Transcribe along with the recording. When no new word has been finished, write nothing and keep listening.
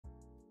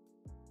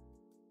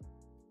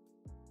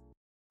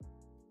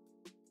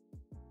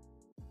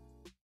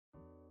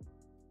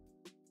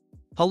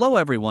Hello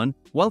everyone,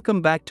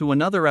 welcome back to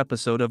another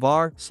episode of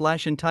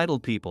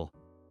r/Entitled People.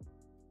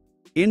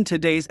 In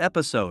today's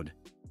episode,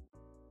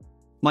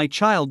 my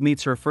child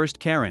meets her first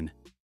Karen.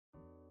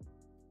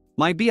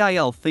 My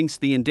BIL thinks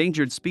the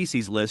endangered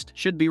species list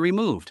should be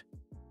removed.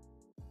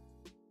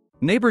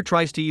 Neighbor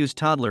tries to use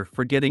toddler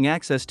for getting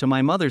access to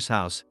my mother's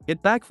house,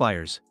 it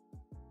backfires.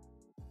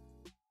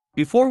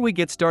 Before we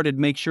get started,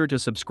 make sure to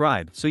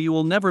subscribe so you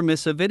will never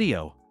miss a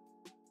video.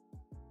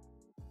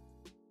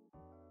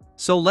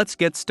 So let's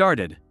get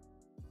started.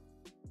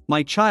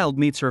 My child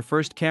meets her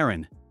first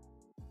Karen.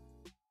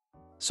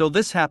 So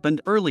this happened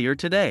earlier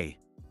today.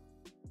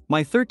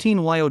 My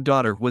 13-year-old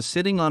daughter was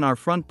sitting on our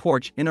front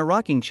porch in a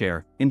rocking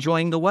chair,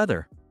 enjoying the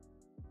weather.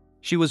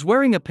 She was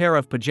wearing a pair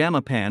of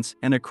pajama pants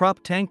and a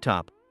cropped tank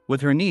top,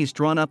 with her knees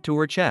drawn up to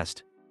her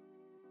chest.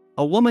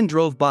 A woman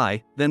drove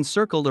by, then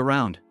circled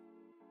around.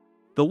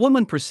 The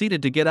woman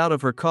proceeded to get out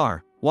of her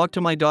car, walk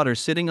to my daughter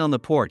sitting on the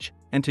porch,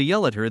 and to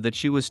yell at her that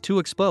she was too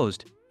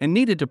exposed and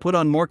needed to put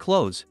on more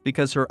clothes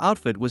because her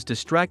outfit was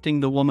distracting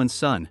the woman's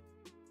son.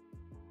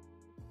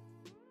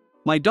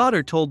 My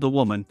daughter told the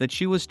woman that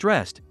she was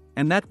dressed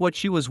and that what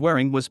she was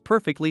wearing was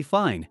perfectly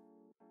fine.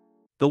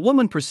 The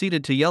woman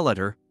proceeded to yell at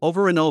her,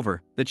 over and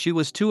over, that she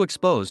was too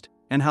exposed,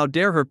 and how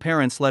dare her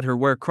parents let her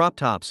wear crop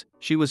tops,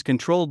 she was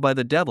controlled by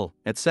the devil,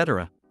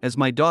 etc., as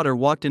my daughter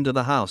walked into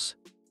the house.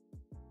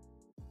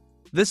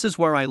 This is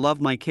where I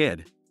love my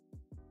kid.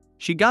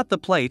 She got the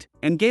plate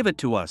and gave it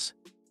to us.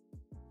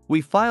 We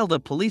filed a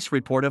police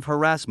report of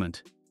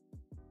harassment.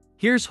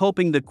 Here's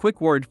hoping the quick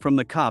word from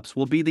the cops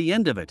will be the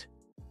end of it.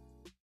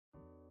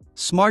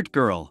 Smart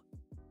girl.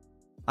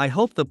 I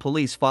hope the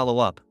police follow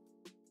up.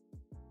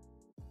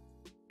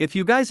 If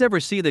you guys ever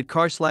see that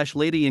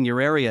car/lady in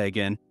your area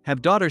again,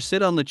 have daughter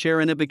sit on the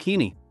chair in a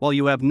bikini while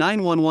you have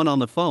 911 on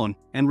the phone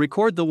and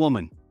record the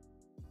woman.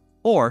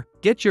 Or,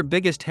 get your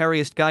biggest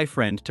hairiest guy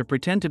friend to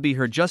pretend to be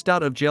her just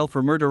out of jail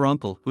for murder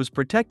uncle who's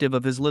protective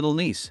of his little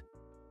niece.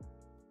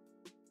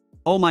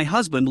 Oh, my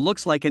husband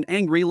looks like an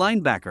angry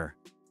linebacker.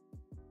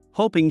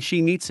 Hoping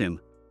she meets him.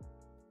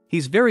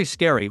 He's very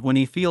scary when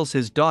he feels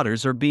his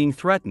daughters are being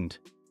threatened.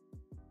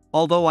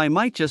 Although I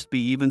might just be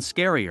even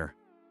scarier.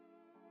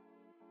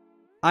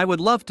 I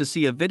would love to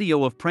see a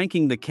video of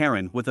pranking the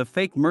Karen with a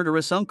fake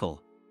murderous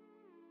uncle.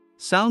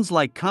 Sounds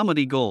like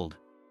comedy gold.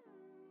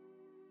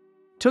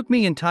 Took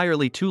me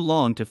entirely too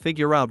long to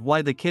figure out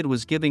why the kid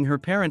was giving her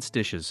parents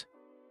dishes.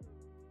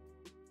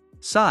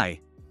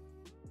 Sigh.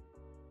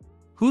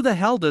 Who the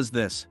hell does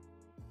this?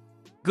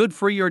 Good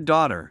for your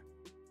daughter.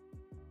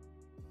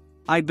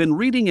 I've been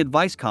reading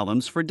advice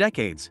columns for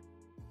decades.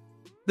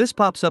 This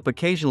pops up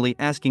occasionally,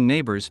 asking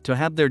neighbors to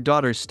have their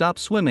daughters stop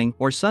swimming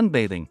or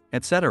sunbathing,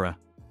 etc.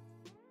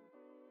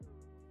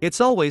 It's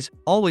always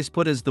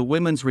put as the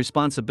women's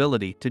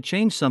responsibility to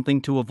change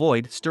something to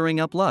avoid stirring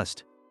up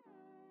lust.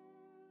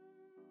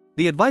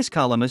 The advice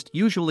columnist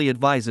usually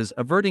advises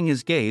averting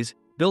his gaze,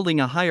 building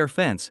a higher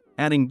fence,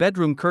 adding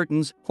bedroom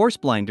curtains, horse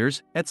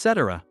blinders,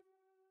 etc.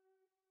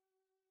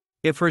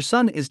 If her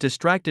son is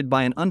distracted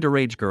by an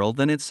underage girl,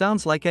 then it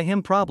sounds like a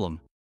him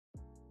problem.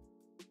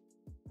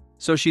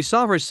 So she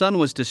saw her son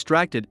was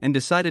distracted and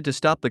decided to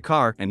stop the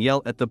car and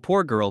yell at the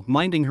poor girl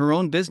minding her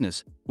own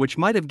business, which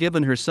might have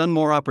given her son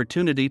more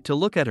opportunity to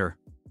look at her.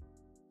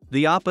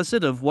 The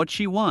opposite of what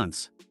she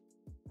wants.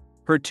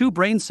 Her two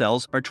brain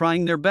cells are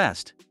trying their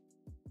best.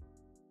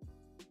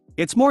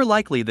 It's more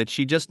likely that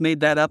she just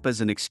made that up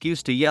as an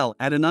excuse to yell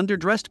at an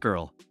underdressed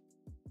girl.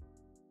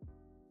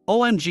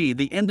 OMG,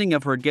 the ending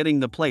of her getting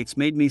the plates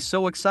made me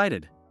so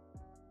excited.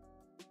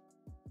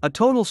 A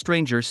total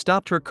stranger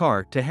stopped her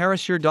car to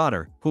harass your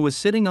daughter, who was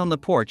sitting on the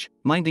porch,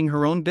 minding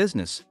her own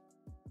business.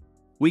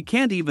 We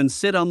can't even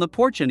sit on the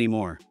porch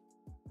anymore.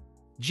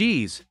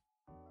 Geez.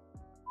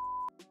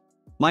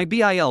 My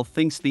BIL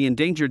thinks the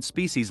endangered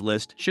species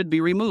list should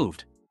be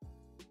removed.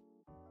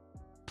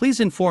 Please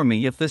inform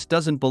me if this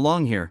doesn't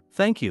belong here,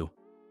 thank you.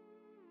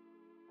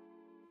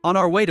 On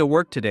our way to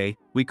work today,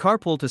 we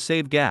carpooled to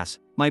save gas.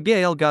 My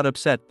BIL got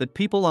upset that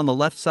people on the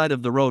left side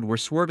of the road were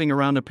swerving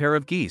around a pair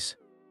of geese.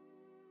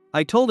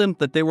 I told him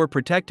that they were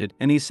protected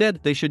and he said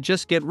they should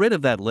just get rid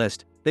of that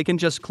list, they can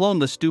just clone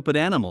the stupid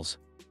animals.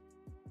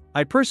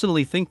 I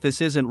personally think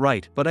this isn't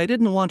right, but I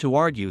didn't want to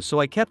argue, so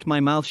I kept my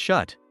mouth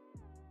shut.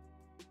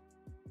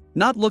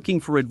 Not looking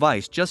for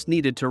advice, just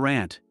needed to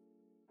rant.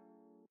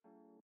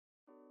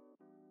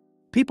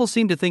 People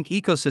seem to think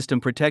ecosystem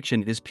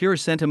protection is pure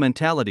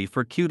sentimentality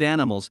for cute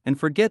animals and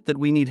forget that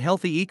we need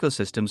healthy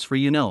ecosystems for,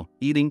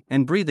 eating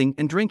and breathing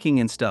and drinking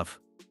and stuff.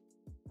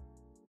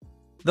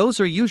 Those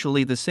are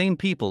usually the same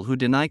people who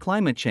deny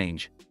climate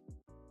change.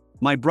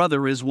 My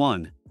brother is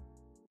one.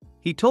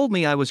 He told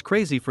me I was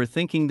crazy for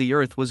thinking the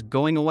Earth was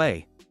going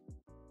away.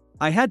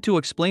 I had to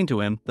explain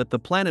to him that the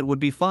planet would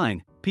be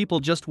fine, people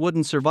just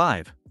wouldn't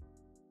survive.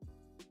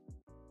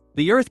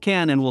 The Earth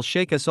can and will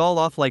shake us all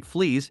off like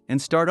fleas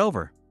and start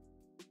over.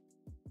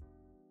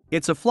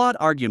 It's a flawed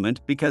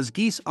argument because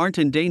geese aren't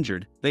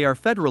endangered, they are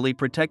federally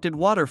protected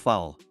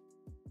waterfowl.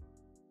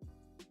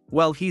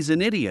 Well, he's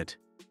an idiot.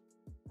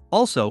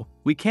 Also,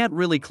 we can't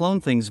really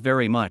clone things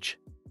very much.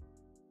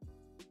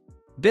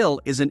 Bill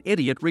is an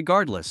idiot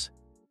regardless.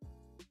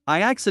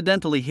 I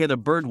accidentally hit a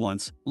bird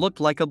once, looked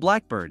like a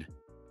blackbird.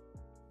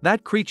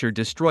 That creature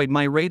destroyed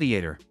my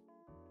radiator.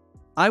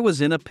 I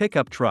was in a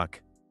pickup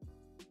truck.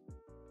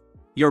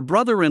 Your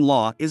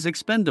brother-in-law is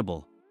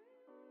expendable.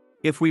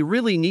 If we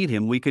really need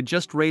him, we could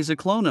just raise a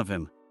clone of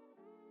him.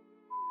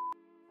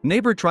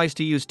 Neighbor tries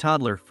to use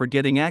toddler for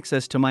getting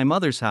access to my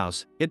mother's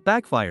house, it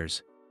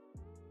backfires.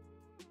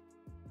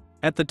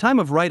 At the time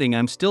of writing,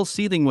 I'm still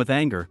seething with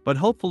anger, but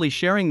hopefully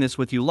sharing this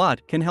with you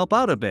lot can help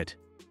out a bit.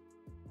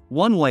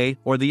 One way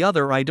or the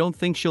other, I don't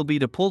think she'll be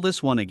to pull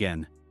this one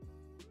again.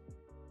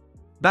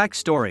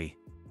 Backstory.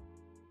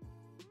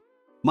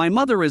 My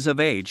mother is of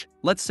age,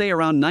 let's say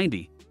around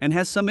 90, and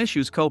has some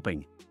issues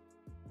coping.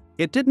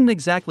 It didn't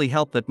exactly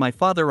help that my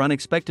father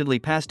unexpectedly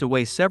passed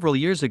away several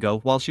years ago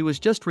while she was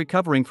just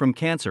recovering from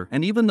cancer,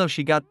 and even though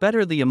she got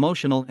better, the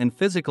emotional and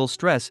physical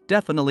stress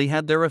definitely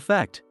had their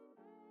effect.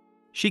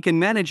 She can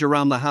manage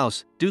around the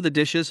house, do the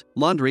dishes,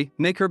 laundry,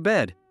 make her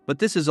bed, but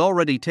this is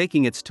already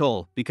taking its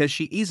toll because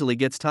she easily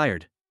gets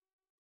tired.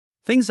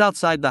 Things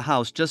outside the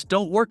house just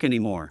don't work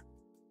anymore.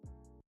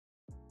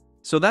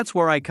 So that's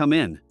where I come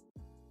in.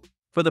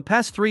 For the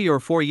past 3 or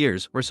 4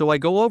 years or so, I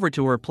go over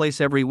to her place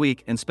every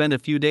week and spend a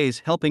few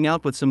days helping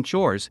out with some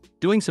chores,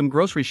 doing some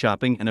grocery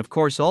shopping, and of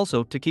course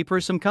also to keep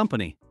her some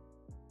company.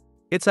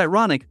 It's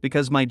ironic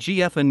because my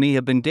GF and me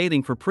have been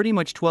dating for pretty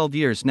much 12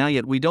 years now,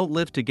 yet we don't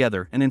live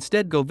together and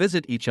instead go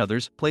visit each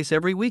other's place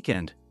every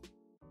weekend.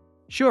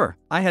 Sure,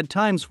 I had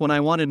times when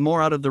I wanted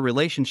more out of the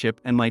relationship,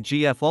 and my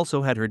GF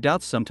also had her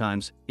doubts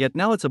sometimes, yet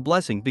now it's a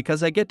blessing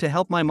because I get to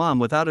help my mom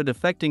without it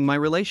affecting my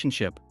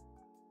relationship.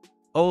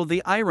 Oh,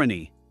 the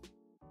irony.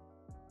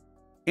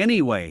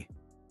 Anyway,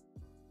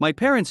 my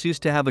parents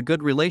used to have a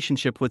good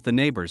relationship with the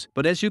neighbors,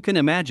 but as you can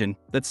imagine,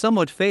 that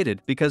somewhat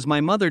faded because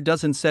my mother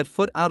doesn't set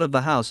foot out of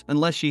the house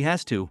unless she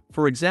has to,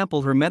 for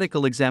example her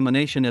medical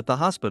examination at the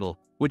hospital,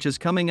 which is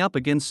coming up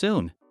again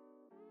soon.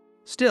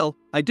 Still,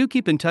 I do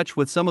keep in touch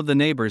with some of the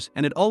neighbors,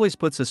 and it always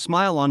puts a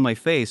smile on my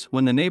face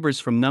when the neighbors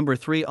from number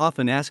 3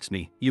 often asks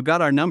me, "You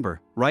got our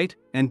number, right?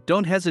 And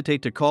don't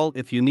hesitate to call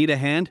if you need a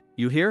hand,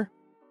 you hear?"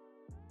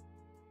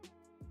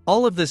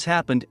 All of this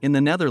happened in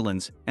the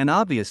Netherlands, and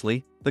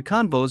obviously, the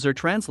convos are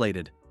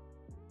translated.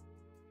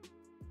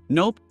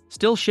 Nope,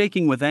 still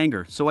shaking with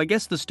anger, so I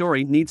guess the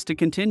story needs to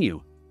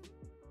continue.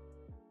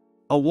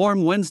 A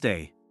warm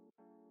Wednesday.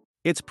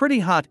 It's pretty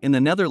hot in the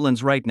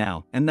Netherlands right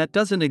now, and that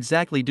doesn't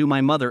exactly do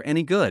my mother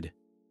any good.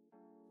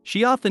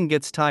 She often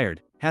gets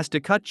tired, has to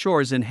cut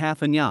chores in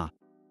half, and yeah.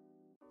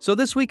 So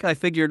this week I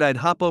figured I'd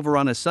hop over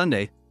on a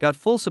Sunday, got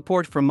full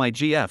support from my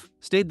GF,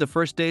 stayed the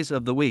first days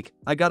of the week,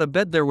 I got a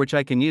bed there which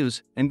I can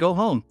use, and go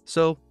home,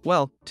 so,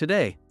 well,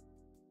 today.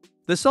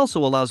 This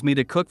also allows me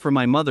to cook for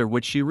my mother,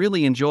 which she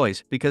really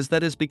enjoys because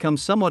that has become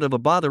somewhat of a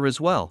bother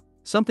as well,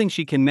 something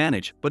she can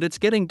manage, but it's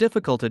getting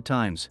difficult at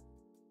times.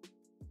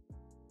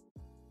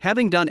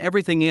 Having done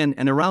everything in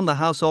and around the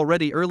house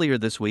already earlier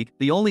this week,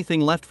 the only thing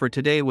left for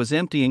today was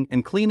emptying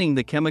and cleaning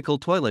the chemical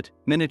toilet,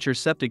 miniature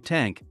septic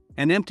tank,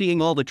 and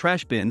emptying all the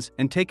trash bins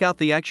and take out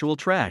the actual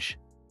trash.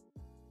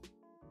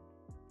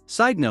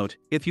 Side note,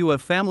 if you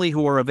have family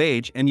who are of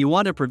age and you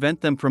want to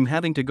prevent them from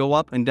having to go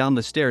up and down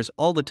the stairs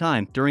all the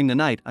time during the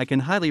night, I can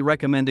highly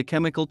recommend a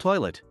chemical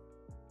toilet.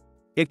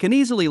 It can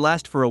easily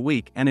last for a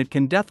week, and it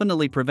can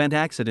definitely prevent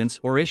accidents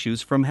or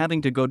issues from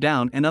having to go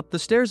down and up the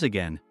stairs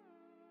again.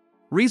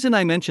 Reason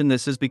I mention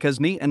this is because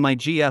me and my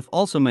GF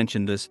also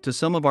mentioned this to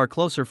some of our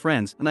closer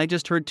friends, and I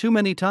just heard too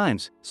many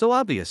times, so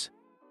obvious.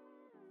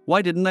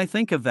 Why didn't I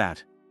think of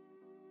that?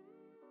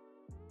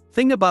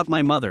 Thing about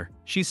my mother,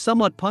 she's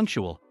somewhat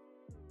punctual.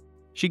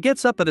 She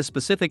gets up at a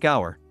specific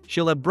hour,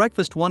 she'll have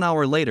breakfast 1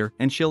 hour later,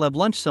 and she'll have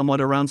lunch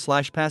somewhat around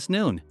 /past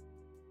noon.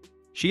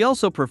 She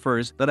also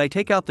prefers that I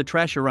take out the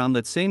trash around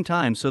that same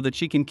time so that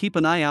she can keep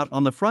an eye out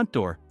on the front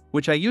door,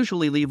 which I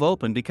usually leave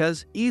open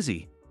because,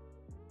 easy.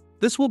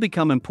 This will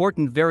become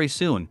important very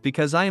soon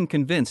because I am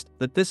convinced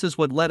that this is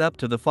what led up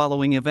to the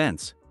following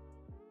events.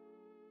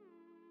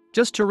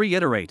 Just to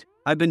reiterate,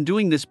 I've been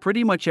doing this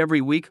pretty much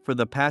every week for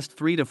the past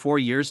 3 to 4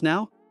 years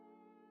now.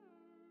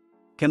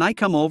 Can I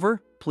come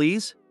over,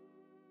 please?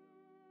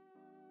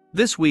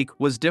 This week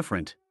was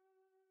different.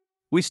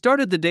 We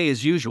started the day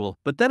as usual,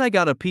 but then I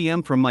got a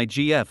PM from my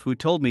GF who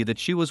told me that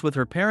she was with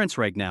her parents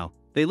right now,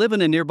 they live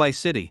in a nearby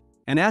city,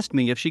 and asked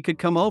me if she could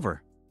come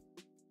over.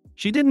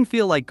 She didn't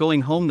feel like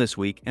going home this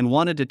week and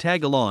wanted to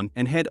tag along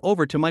and head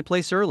over to my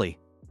place early.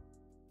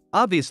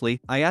 Obviously,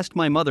 I asked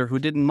my mother, who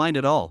didn't mind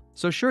at all,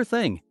 so sure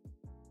thing.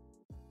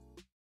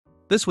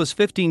 This was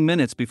 15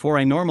 minutes before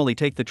I normally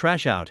take the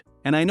trash out,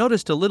 and I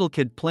noticed a little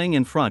kid playing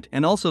in front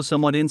and also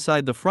somewhat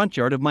inside the front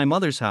yard of my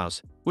mother's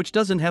house, which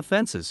doesn't have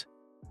fences.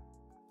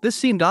 This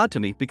seemed odd to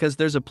me because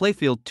there's a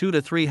playfield 2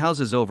 to 3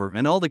 houses over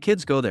and all the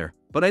kids go there,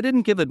 but I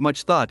didn't give it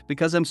much thought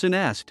because I'm soon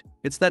asked,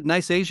 "It's that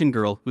nice Asian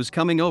girl who's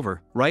coming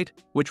over, right?"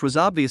 Which was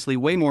obviously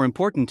way more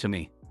important to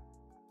me.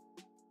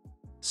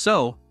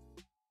 So,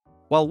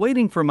 while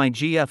waiting for my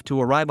GF to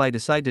arrive, I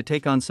decide to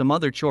take on some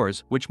other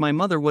chores which my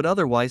mother would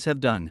otherwise have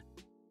done.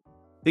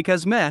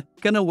 Because meh,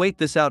 gonna wait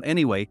this out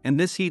anyway, and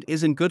this heat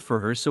isn't good for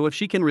her, so if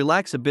she can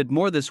relax a bit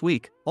more this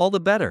week, all the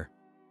better.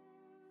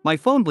 My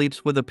phone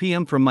bleeps with a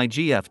PM from my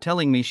GF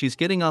telling me she's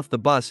getting off the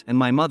bus and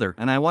my mother,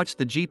 and I watch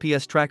the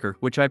GPS tracker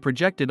which I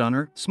projected on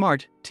her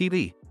smart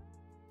TV.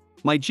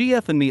 My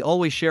GF and me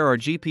always share our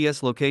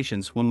GPS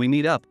locations when we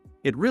meet up.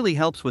 It really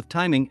helps with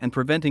timing and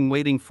preventing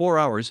waiting 4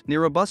 hours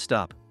near a bus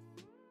stop.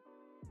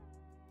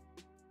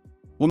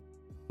 When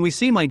we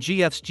see my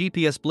GF's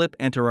GPS blip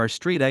enter our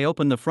street, I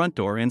open the front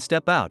door and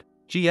step out.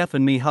 GF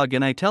and me hug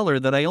and I tell her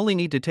that I only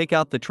need to take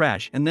out the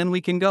trash and then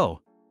we can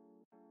go.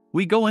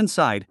 We go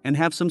inside and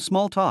have some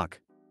small talk.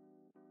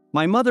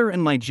 My mother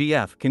and my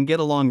GF can get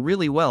along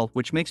really well,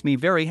 which makes me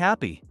very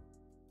happy.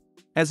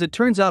 As it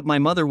turns out, my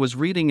mother was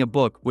reading a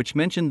book which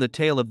mentioned the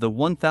tale of the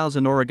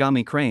 1000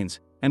 origami cranes,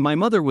 and my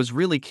mother was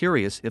really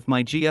curious if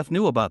my GF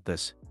knew about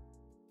this.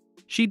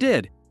 She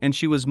did, and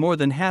she was more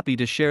than happy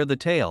to share the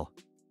tale.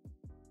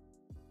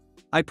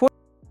 I pour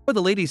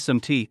the ladies some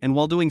tea, and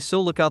while doing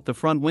so look out the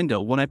front window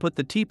when I put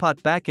the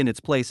teapot back in its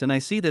place and I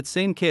see that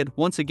same kid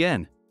once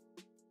again.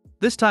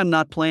 This time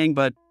not playing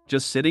but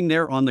just sitting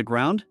there on the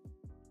ground?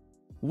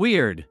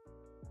 Weird.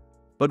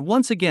 But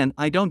once again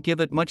I don't give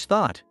it much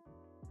thought.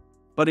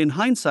 But in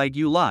hindsight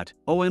you lot,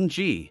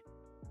 OMG.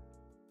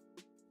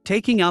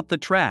 Taking out the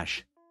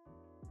trash.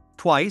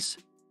 Twice?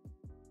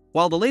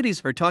 While the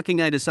ladies are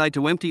talking I decide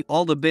to empty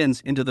all the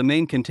bins into the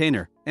main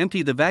container,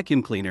 empty the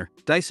vacuum cleaner,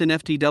 Dyson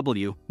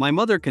FTW, my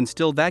mother can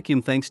still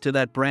vacuum thanks to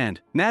that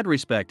brand, mad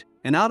respect,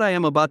 and out I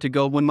am about to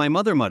go when my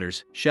mother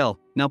mutters, "Shell,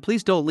 now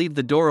please don't leave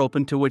the door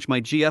open," to which my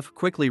GF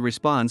quickly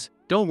responds,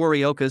 "Don't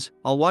worry Okas,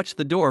 I'll watch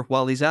the door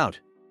while he's out."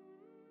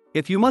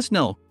 If you must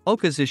know,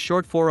 Okas is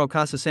short for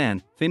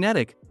Okasa-san,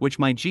 phonetic, which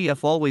my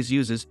GF always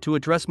uses to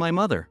address my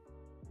mother.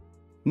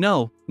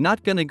 No,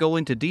 not gonna go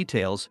into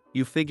details,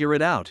 you figure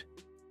it out.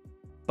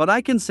 But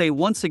I can say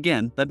once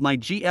again that my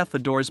GF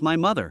adores my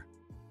mother.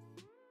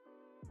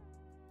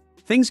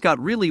 Things got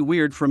really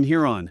weird from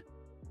here on.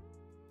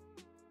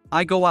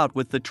 I go out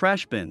with the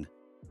trash bin.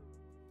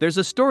 There's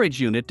a storage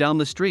unit down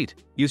the street.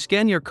 You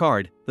scan your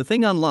card, the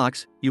thing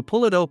unlocks, you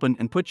pull it open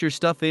and put your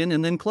stuff in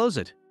and then close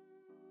it.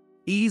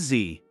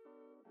 Easy.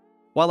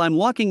 While I'm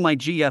walking, my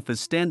GF is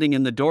standing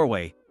in the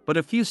doorway, but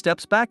a few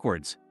steps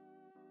backwards.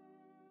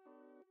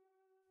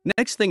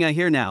 Next thing I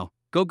hear now,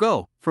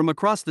 go, from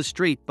across the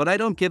street, but I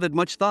don't give it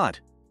much thought.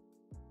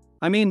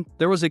 I mean,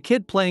 there was a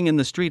kid playing in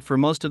the street for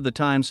most of the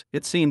times,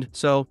 it seemed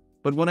so,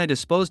 but when I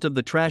disposed of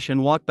the trash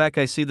and walk back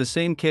I see the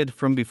same kid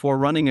from before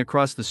running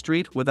across the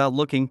street without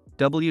looking,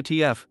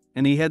 WTF,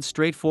 and he heads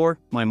straight for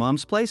my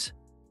mom's place?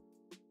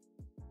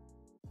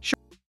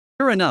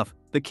 Sure enough,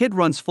 the kid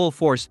runs full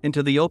force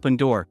into the open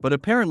door, but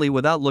apparently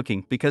without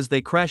looking because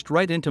they crashed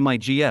right into my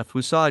GF,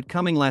 who saw it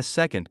coming last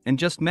second and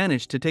just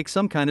managed to take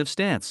some kind of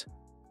stance.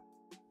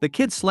 The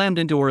kid slammed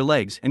into her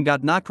legs and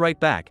got knocked right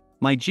back.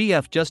 My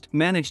GF just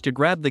managed to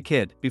grab the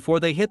kid before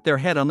they hit their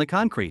head on the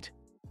concrete.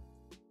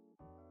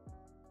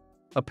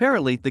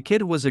 Apparently the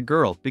kid was a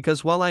girl,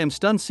 because while I am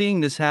stunned seeing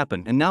this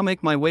happen and now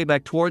make my way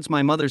back towards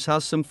my mother's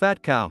house, some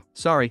fat cow,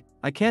 sorry,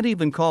 I can't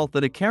even call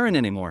that a Karen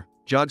anymore,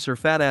 jogs her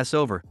fat ass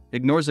over,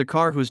 ignores a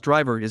car whose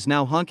driver is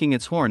now honking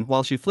its horn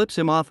while she flips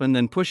him off, and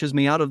then pushes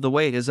me out of the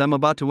way as I'm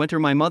about to enter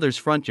my mother's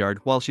front yard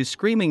while she's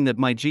screaming that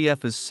my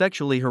GF is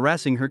sexually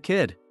harassing her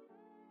kid.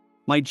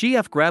 My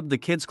GF grabbed the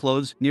kid's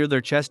clothes near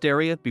their chest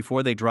area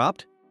before they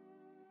dropped?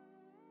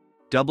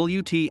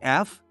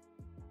 WTF?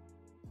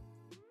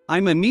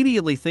 I'm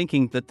immediately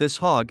thinking that this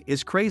hog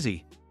is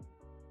crazy.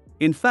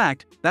 In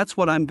fact, that's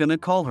what I'm gonna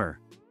call her.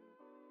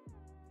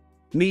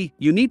 Me,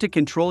 you need to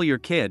control your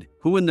kid,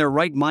 who in their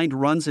right mind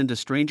runs into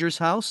stranger's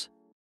house?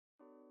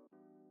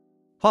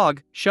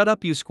 Hog, shut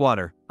up you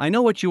squatter, I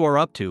know what you are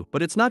up to,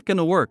 but it's not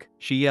gonna work,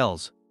 she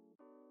yells.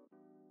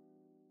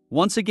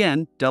 Once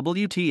again,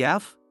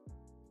 WTF?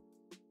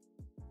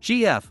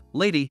 GF,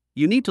 lady,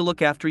 you need to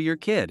look after your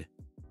kid.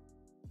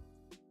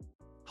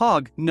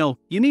 Hog, no,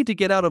 you need to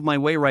get out of my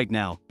way right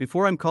now,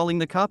 before I'm calling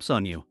the cops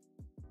on you.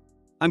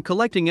 I'm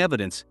collecting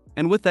evidence,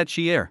 and with that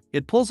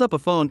it pulls up a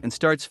phone and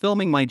starts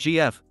filming my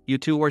GF. You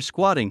two are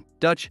squatting,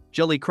 Dutch,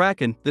 jelly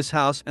crackin', this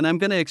house, and I'm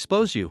gonna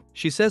expose you,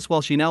 she says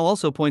while she now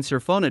also points her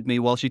phone at me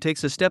while she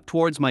takes a step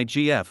towards my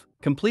GF,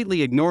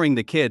 completely ignoring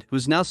the kid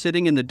who's now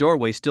sitting in the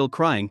doorway still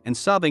crying and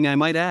sobbing, I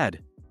might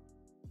add.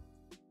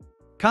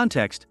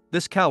 Context,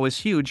 this cow is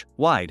huge,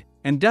 wide,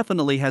 and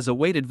definitely has a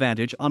weight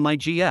advantage on my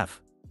GF.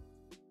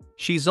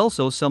 She's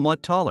also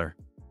somewhat taller.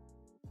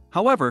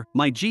 However,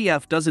 my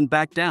GF doesn't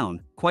back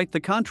down, quite the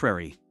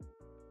contrary.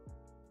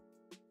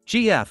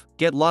 GF,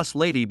 get lost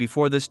lady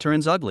before this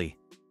turns ugly.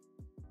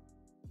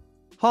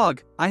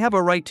 Hog, I have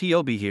a right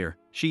to be here,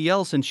 she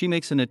yells, and she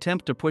makes an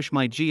attempt to push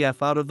my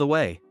GF out of the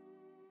way.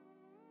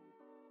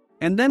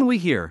 And then we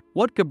hear,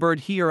 what bird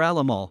here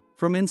Alamal,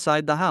 from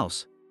inside the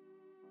house.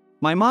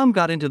 My mom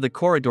got into the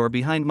corridor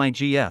behind my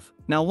GF,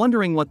 now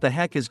wondering what the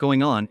heck is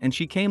going on, and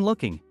she came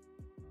looking.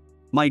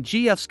 My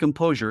GF's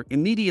composure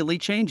immediately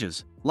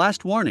changes.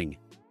 Last warning.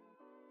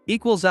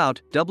 Equals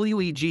out,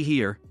 WEG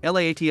here,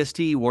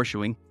 LAATSTE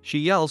warshoeing, she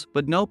yells,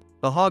 but nope,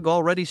 the hog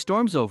already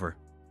storms over.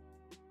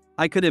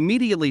 I could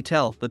immediately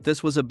tell that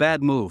this was a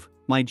bad move.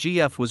 My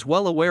GF was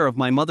well aware of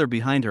my mother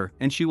behind her,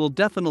 and she will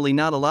definitely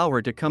not allow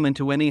her to come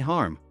into any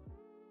harm.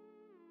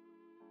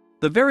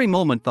 The very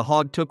moment the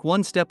hog took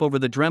one step over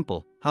the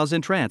Dremel, house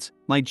in trance,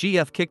 my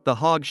GF kicked the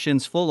hog's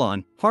shins full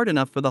on, hard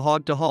enough for the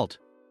hog to halt.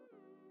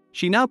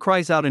 She now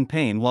cries out in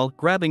pain while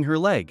grabbing her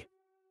leg.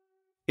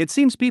 It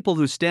seems people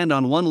who stand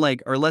on one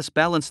leg are less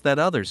balanced than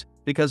others,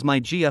 because my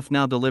GF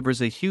now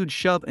delivers a huge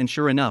shove, and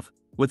sure enough,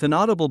 with an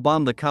audible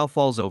bomb the cow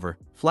falls over,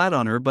 flat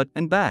on her butt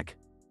and back.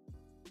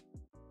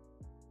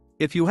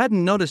 If you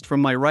hadn't noticed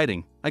from my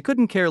writing, I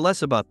couldn't care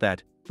less about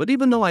that, but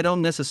even though I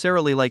don't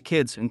necessarily like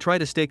kids and try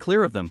to stay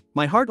clear of them,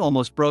 my heart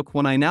almost broke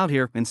when I now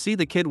hear and see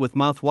the kid with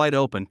mouth wide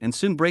open and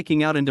soon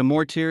breaking out into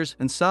more tears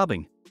and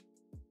sobbing.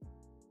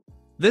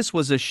 This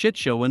was a shit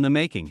show in the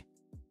making.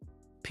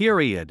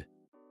 Period.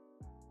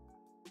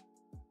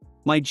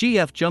 My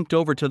GF jumped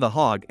over to the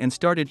hog and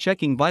started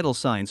checking vital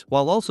signs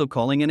while also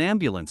calling an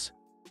ambulance.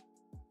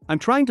 I'm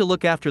trying to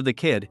look after the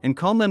kid and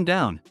calm them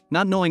down,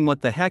 not knowing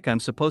what the heck I'm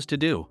supposed to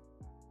do.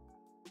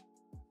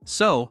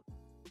 So,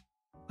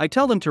 I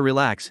tell them to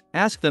relax,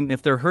 ask them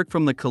if they're hurt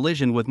from the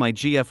collision with my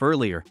GF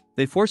earlier.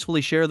 They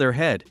forcefully share their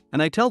head,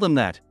 and I tell them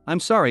that, I'm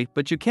sorry,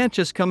 but you can't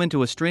just come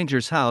into a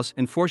stranger's house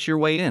and force your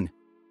way in.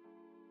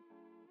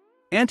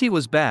 Auntie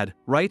was bad,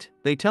 right?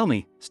 They tell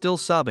me, still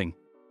sobbing.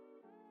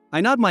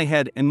 I nod my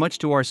head, and much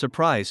to our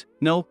surprise,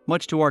 no,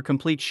 much to our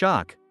complete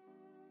shock,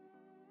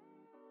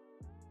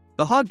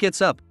 the hog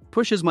gets up,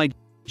 pushes my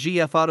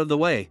GF out of the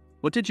way.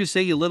 What did you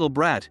say, you little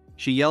brat?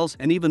 She yells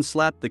and even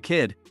slapped the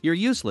kid. You're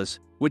useless,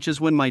 which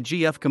is when my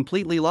GF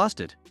completely lost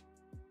it.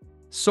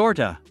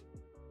 Sorta.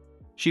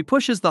 She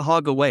pushes the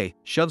hog away,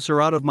 shoves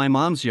her out of my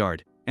mom's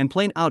yard, and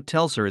plain out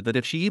tells her that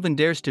if she even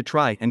dares to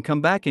try and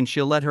come back and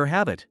she'll let her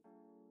have it.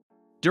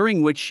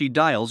 During which she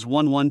dials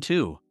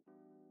 112.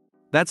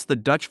 That's the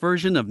Dutch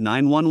version of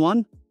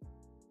 911?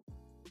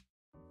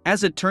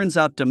 As it turns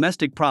out,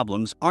 domestic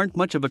problems aren't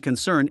much of a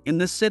concern in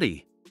this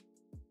city.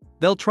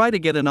 They'll try to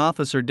get an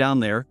officer down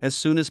there as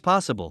soon as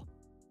possible.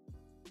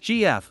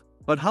 GF,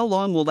 but how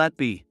long will that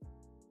be?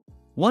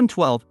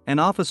 112, an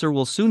officer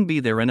will soon be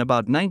there in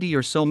about 90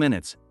 or so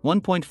minutes,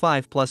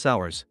 1.5 plus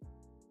hours.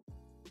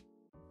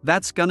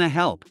 That's gonna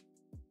help.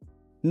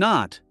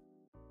 Not.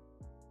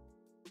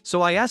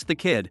 So I asked the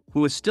kid,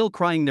 who is still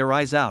crying their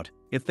eyes out,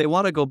 if they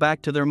want to go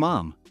back to their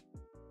mom.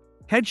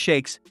 Head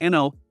shakes, and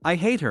oh, I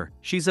hate her,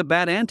 she's a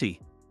bad auntie.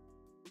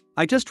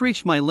 I just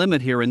reached my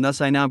limit here, and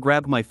thus I now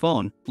grab my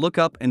phone, look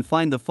up and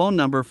find the phone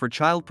number for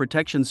Child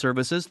Protection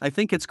Services. I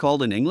think it's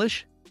called in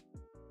English.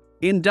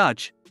 In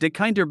Dutch, de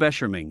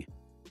kinderbescherming.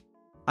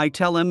 I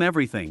tell him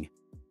everything.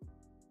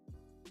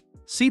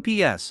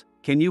 CPS,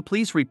 can you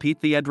please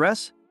repeat the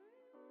address?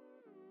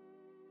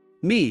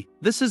 Me,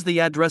 this is the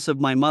address of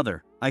my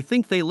mother, I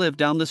think they live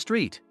down the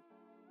street.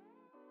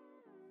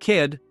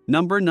 Kid,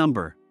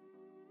 number.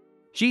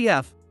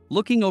 GF,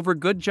 looking over,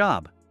 good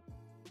job.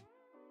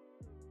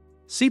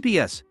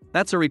 CPS,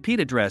 that's a repeat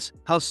address,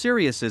 how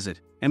serious is it?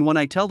 And when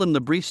I tell them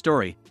the brief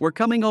story, we're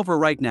coming over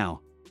right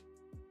now.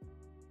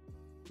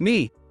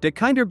 Me, de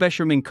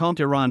kinderbescherming komt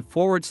Iran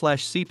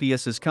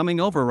 /CPS is coming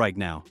over right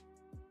now.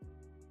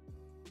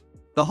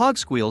 The hog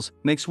squeals,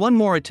 makes one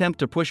more attempt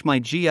to push my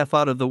GF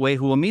out of the way,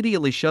 who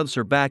immediately shoves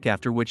her back,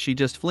 after which she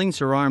just flings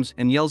her arms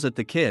and yells at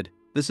the kid,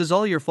 this is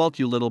all your fault,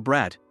 you little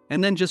brat,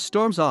 and then just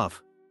storms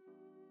off.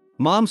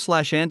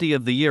 Mom/auntie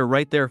of the year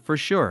right there for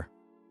sure.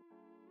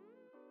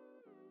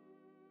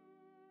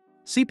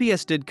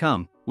 CPS did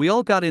come, we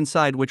all got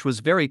inside, which was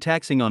very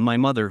taxing on my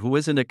mother, who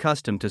isn't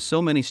accustomed to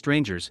so many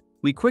strangers.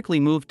 We quickly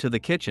moved to the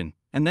kitchen,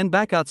 and then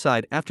back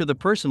outside after the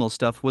personal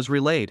stuff was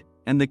relayed,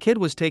 and the kid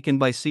was taken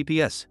by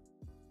CPS.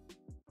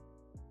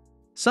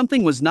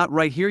 Something was not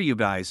right here, you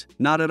guys,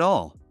 not at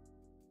all.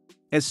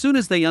 As soon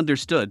as they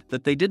understood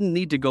that they didn't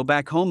need to go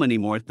back home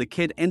anymore, the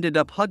kid ended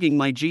up hugging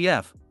my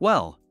GF,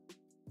 well,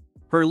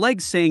 her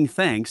legs, saying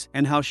thanks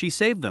and how she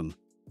saved them.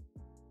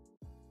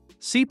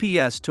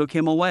 CPS took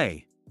him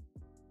away.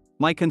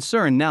 My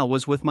concern now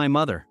was with my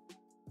mother.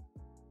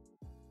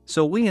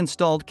 So we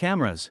installed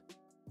cameras.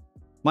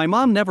 My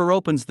mom never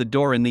opens the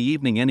door in the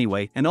evening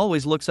anyway, and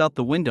always looks out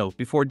the window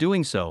before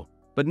doing so,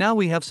 but now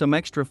we have some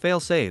extra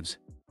fail-saves.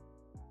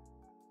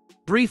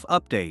 Brief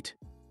update.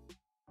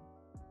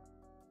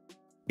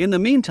 In the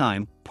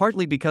meantime,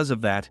 partly because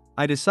of that,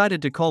 I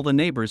decided to call the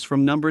neighbors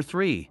from number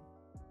 3.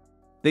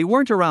 They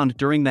weren't around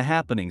during the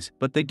happenings,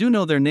 but they do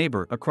know their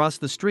neighbor across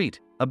the street,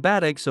 a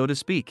bad egg so to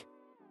speak.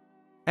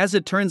 As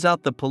it turns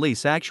out, the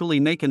police actually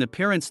make an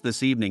appearance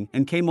this evening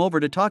and came over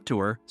to talk to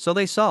her, so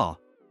they saw.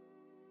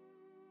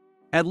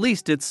 At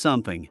least it's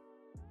something.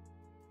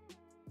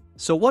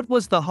 So what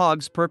was the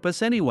hog's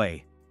purpose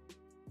anyway?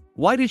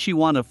 Why did she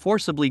want to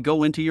forcibly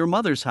go into your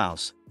mother's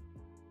house?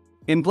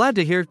 I'm glad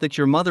to hear that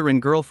your mother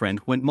and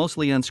girlfriend went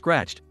mostly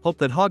unscratched. Hope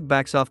that hog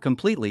backs off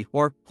completely,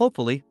 or,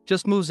 hopefully,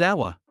 just moves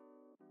out.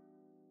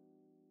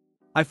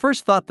 I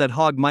first thought that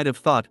Hog might have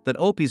thought that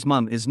Opie's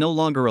mom is no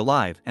longer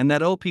alive and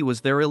that Opie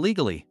was there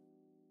illegally.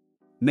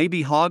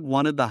 Maybe Hog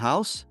wanted the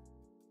house?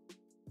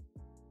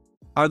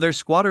 Are there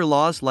squatter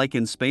laws like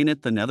in Spain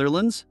at the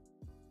Netherlands?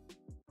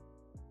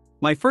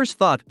 My first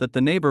thought that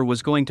the neighbor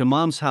was going to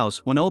mom's house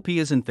when Opie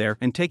isn't there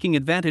and taking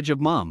advantage of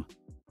mom.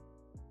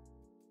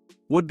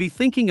 Would be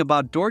thinking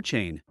about door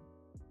chain.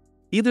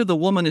 Either the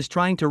woman is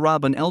trying to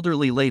rob an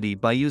elderly lady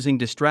by using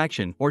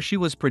distraction or she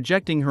was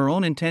projecting her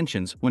own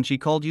intentions when she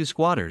called you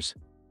squatters.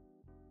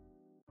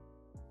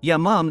 Yeah,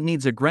 mom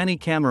needs a granny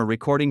camera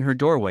recording her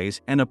doorways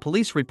and a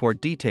police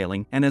report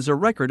detailing and as a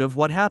record of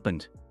what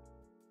happened.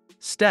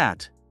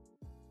 Stat.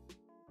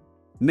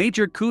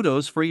 Major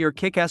kudos for your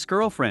kick-ass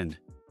girlfriend.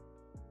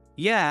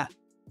 Yeah.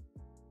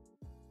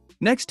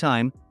 Next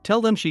time,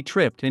 tell them she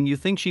tripped and you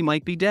think she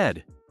might be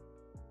dead.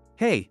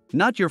 Hey,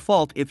 not your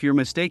fault if you're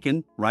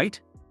mistaken, right?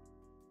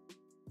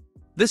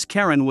 This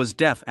Karen was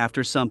deaf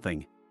after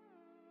something.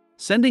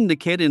 Sending the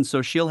kid in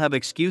so she'll have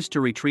excuse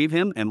to retrieve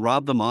him and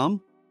rob the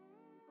mom?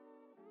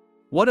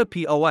 What a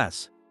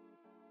POS.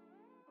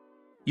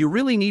 You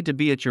really need to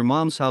be at your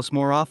mom's house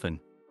more often.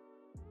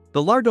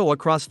 The lardo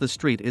across the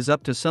street is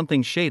up to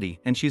something shady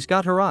and she's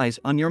got her eyes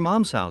on your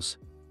mom's house.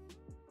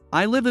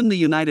 I live in the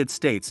United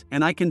States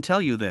and I can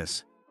tell you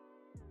this.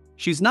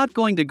 She's not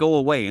going to go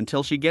away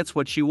until she gets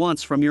what she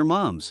wants from your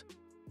moms.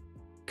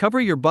 Cover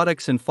your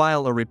buttocks and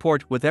file a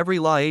report with every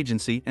law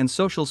agency and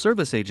social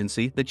service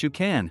agency that you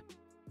can.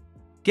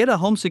 Get a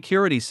home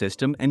security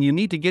system and you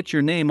need to get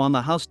your name on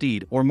the house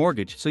deed or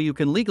mortgage so you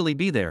can legally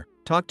be there.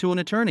 Talk to an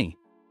attorney.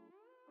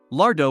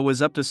 Lardo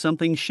is up to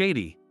something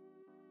shady.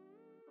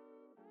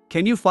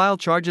 Can you file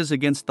charges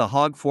against the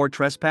Hog for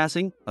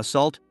trespassing,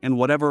 assault, and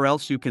whatever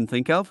else you can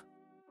think of?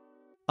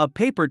 A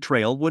paper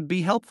trail would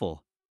be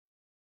helpful.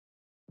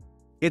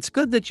 It's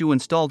good that you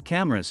installed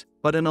cameras,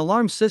 but an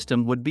alarm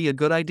system would be a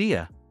good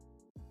idea.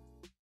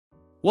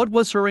 What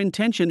was her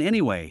intention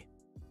anyway?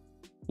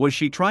 Was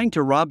she trying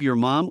to rob your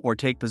mom or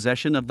take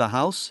possession of the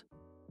house?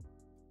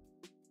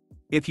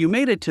 If you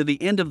made it to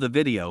the end of the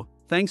video,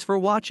 thanks for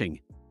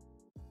watching.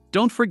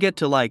 Don't forget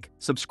to like,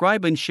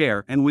 subscribe and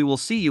share, and we will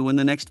see you in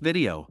the next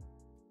video.